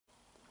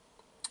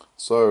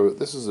So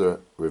this is a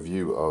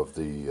review of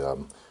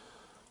the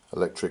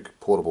electric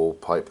portable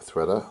pipe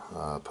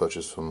threader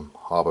purchased from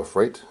Harbor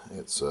Freight.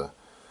 It's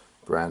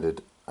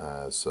branded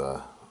as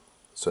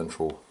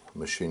Central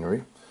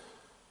Machinery,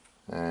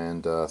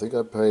 and I think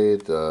I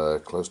paid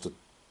close to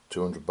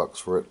 $200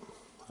 for it,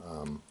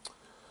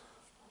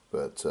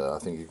 but I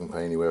think you can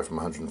pay anywhere from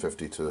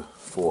 $150 to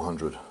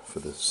 $400 for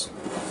this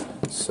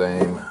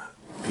same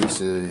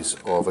pieces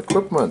of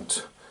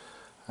equipment.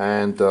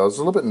 And I was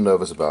a little bit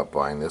nervous about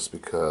buying this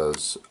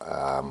because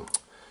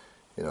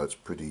you know, it's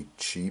pretty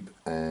cheap,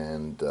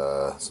 and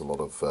there's a lot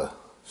of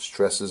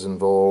stresses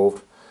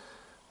involved,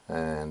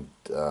 and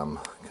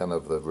kind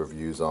of the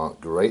reviews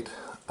aren't great,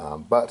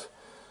 but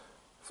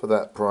for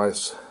that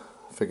price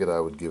I figured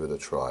I would give it a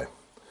try.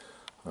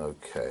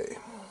 Okay.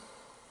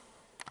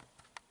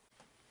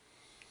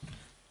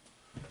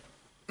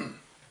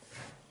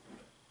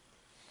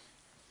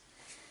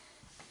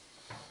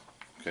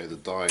 Okay, the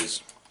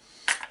dies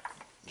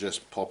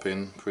just pop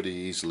in pretty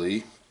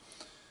easily.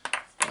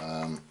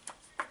 I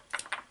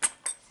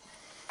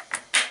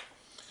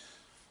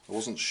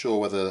wasn't sure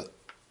whether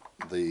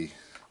the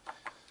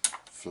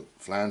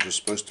flange was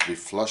supposed to be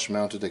flush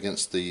mounted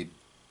against the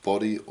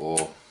body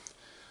or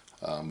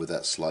with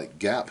that slight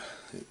gap.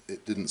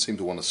 It didn't seem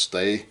to want to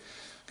stay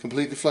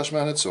completely flush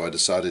mounted, so I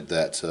decided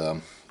that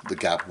the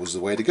gap was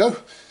the way to go,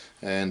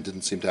 and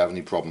didn't seem to have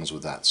any problems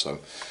with that. So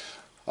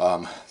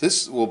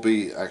this will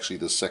be actually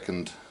the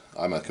second.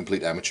 I'm a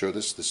complete amateur at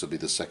this. This will be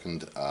the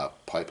second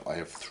pipe I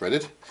have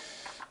threaded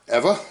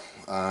ever.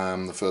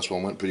 The first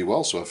one went pretty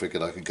well, so I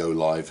figured I could go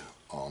live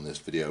on this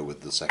video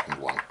with the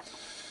second one.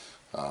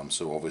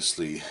 So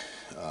obviously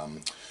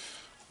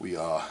we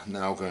are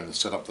now going to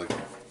set up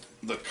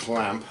the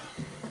clamp.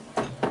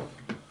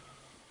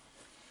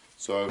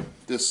 So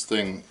this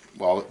thing,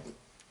 well,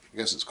 I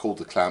guess it's called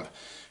the clamp.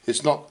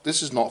 It's not.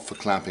 This is not for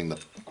clamping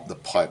the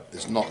pipe.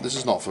 This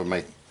is not for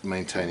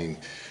maintaining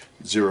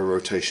zero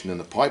rotation in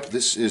the pipe.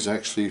 This is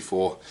actually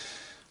for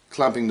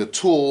clamping the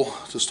tool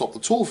to stop the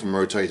tool from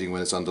rotating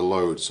when it's under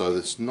load. So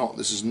this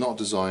is not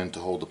designed to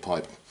hold the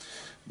pipe.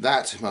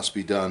 That must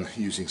be done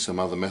using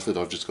some other method.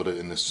 I've just got it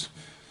in this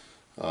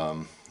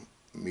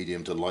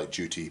medium to light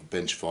duty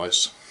bench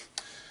vise,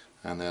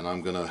 and then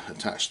I'm going to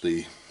attach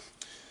the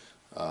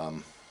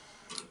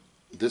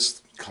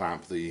this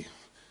clamp,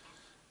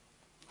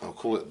 I'll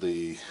call it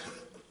the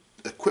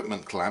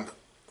equipment clamp,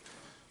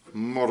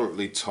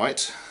 moderately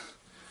tight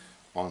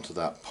onto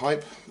that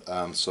pipe,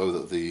 so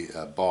that the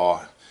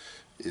bar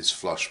is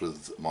flush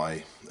with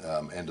my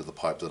end of the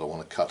pipe that I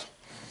want to cut.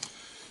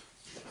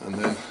 And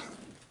then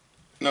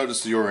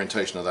notice the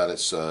orientation of that.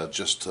 It's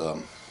just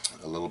a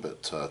little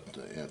bit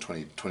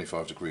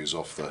 25 degrees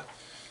off the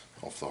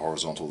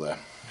horizontal there.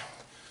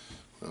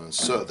 And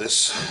insert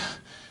this.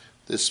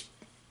 This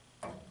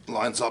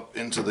lines up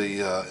into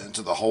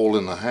the hole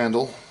in the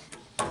handle.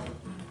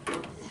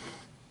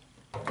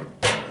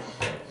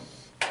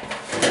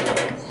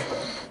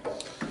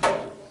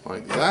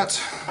 Like that.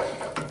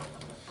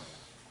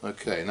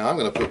 Okay, now I'm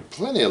going to put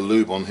plenty of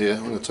lube on here.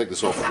 I'm going to take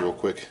this off real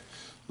quick,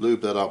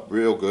 lube that up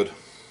real good.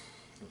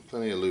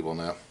 Plenty of lube on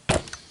there.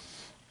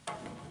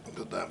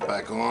 Put that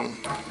back on.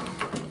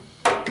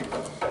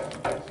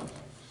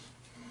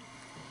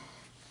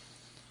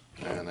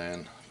 And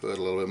then put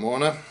a little bit more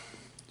on there.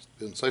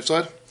 Be on the safe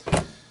side.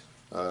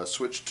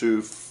 Switch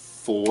to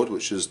forward,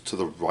 which is to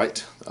the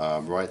right,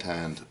 right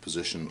hand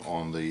position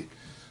on the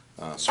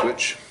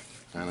switch,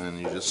 and then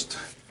you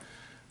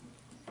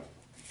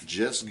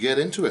just get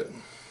into it.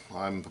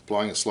 I'm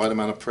applying a slight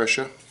amount of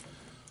pressure.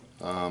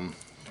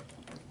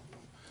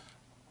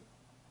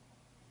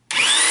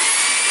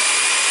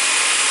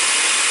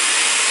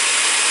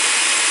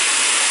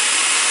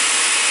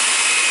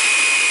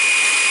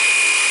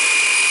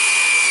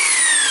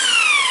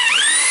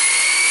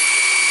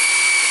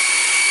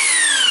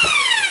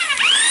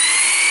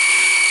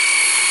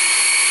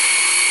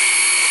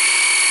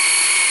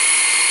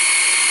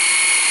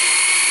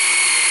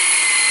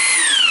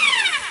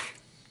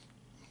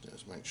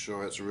 Make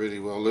sure it's really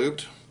well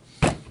lubed.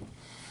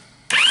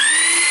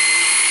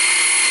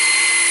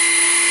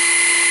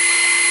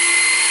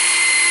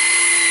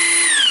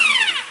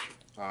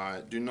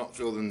 I do not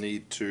feel the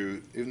need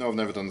to, even though I've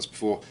never done this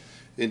before,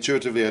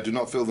 intuitively I do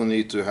not feel the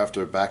need to have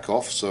to back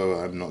off, so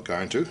I'm not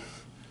going to.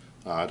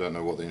 I don't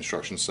know what the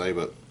instructions say,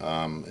 but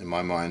in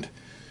my mind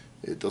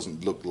it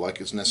doesn't look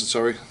like it's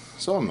necessary,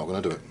 so I'm not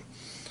going to do it.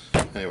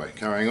 Anyway,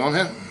 carrying on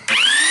here.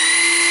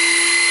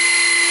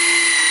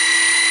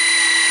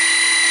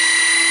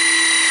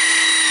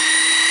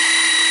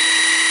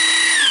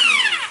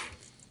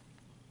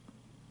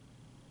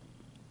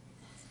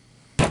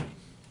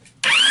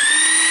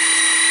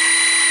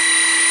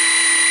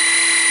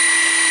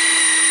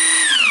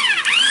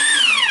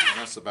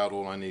 That's about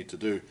all I need to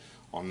do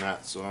on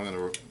that, so I'm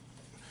going to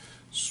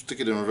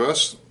stick it in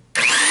reverse.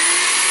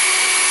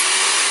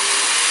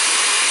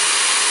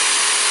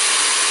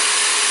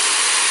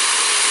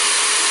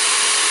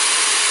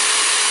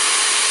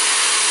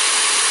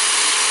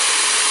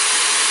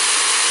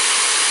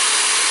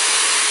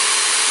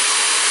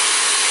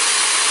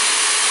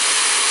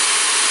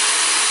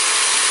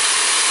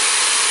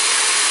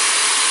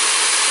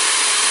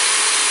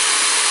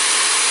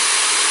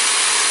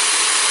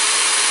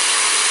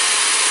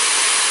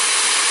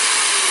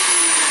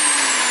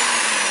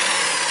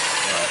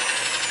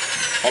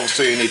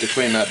 Obviously you need to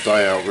clean that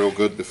dye out real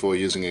good before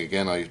using it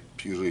again. I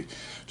usually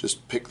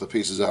just pick the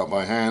pieces out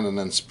by hand and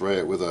then spray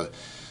it with a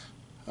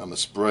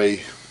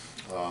spray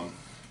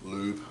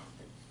lube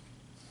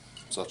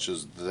such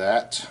as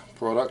that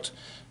product,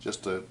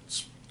 just to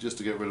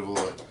get rid of all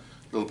the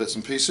little bits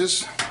and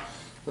pieces.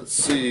 Let's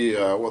see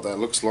what that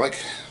looks like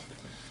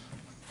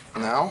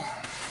now.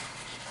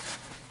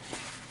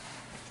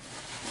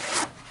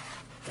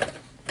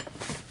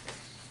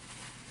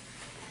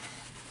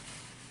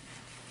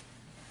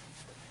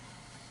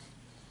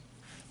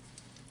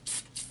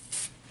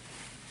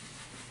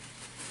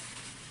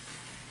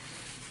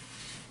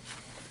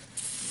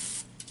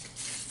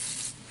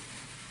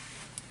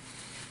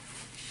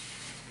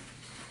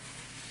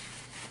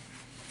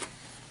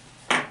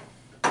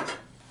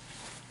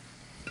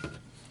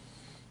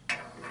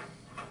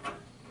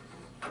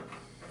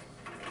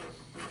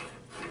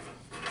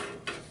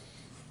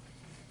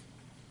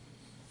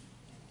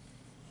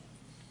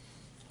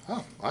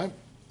 Oh, I'm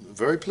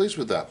very pleased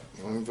with that.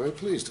 I'm very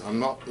pleased. I'm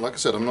not, like I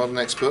said, I'm not an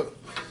expert,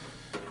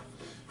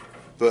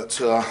 but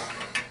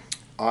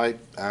I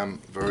am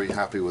very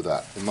happy with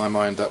that. In my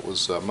mind, that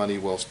was money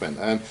well spent.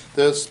 And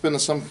there's been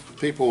some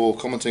people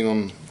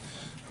commenting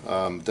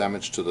on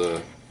damage to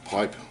the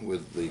pipe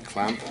with the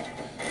clamp.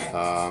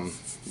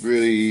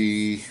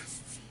 Really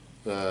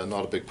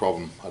not a big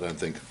problem, I don't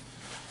think.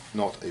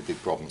 Not a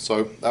big problem.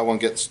 So that one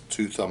gets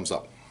 2 thumbs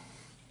up.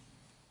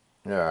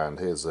 Yeah, and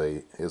here's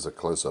a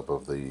close-up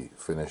of the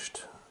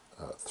finished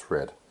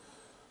thread.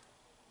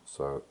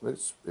 So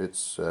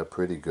it's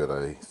pretty good,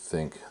 I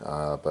think.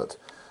 But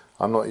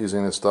I'm not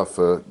using this stuff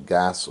for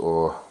gas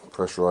or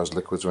pressurized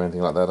liquids or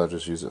anything like that. I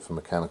just use it for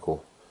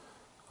mechanical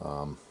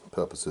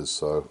purposes.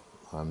 So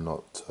I'm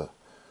not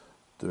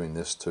doing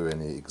this to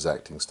any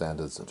exacting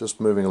standards. Just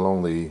moving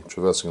along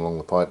traversing along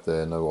the pipe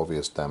there. No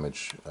obvious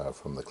damage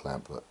from the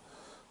clamp. But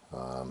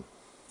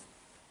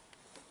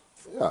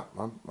yeah,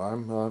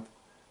 I'm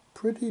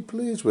pretty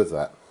pleased with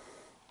that.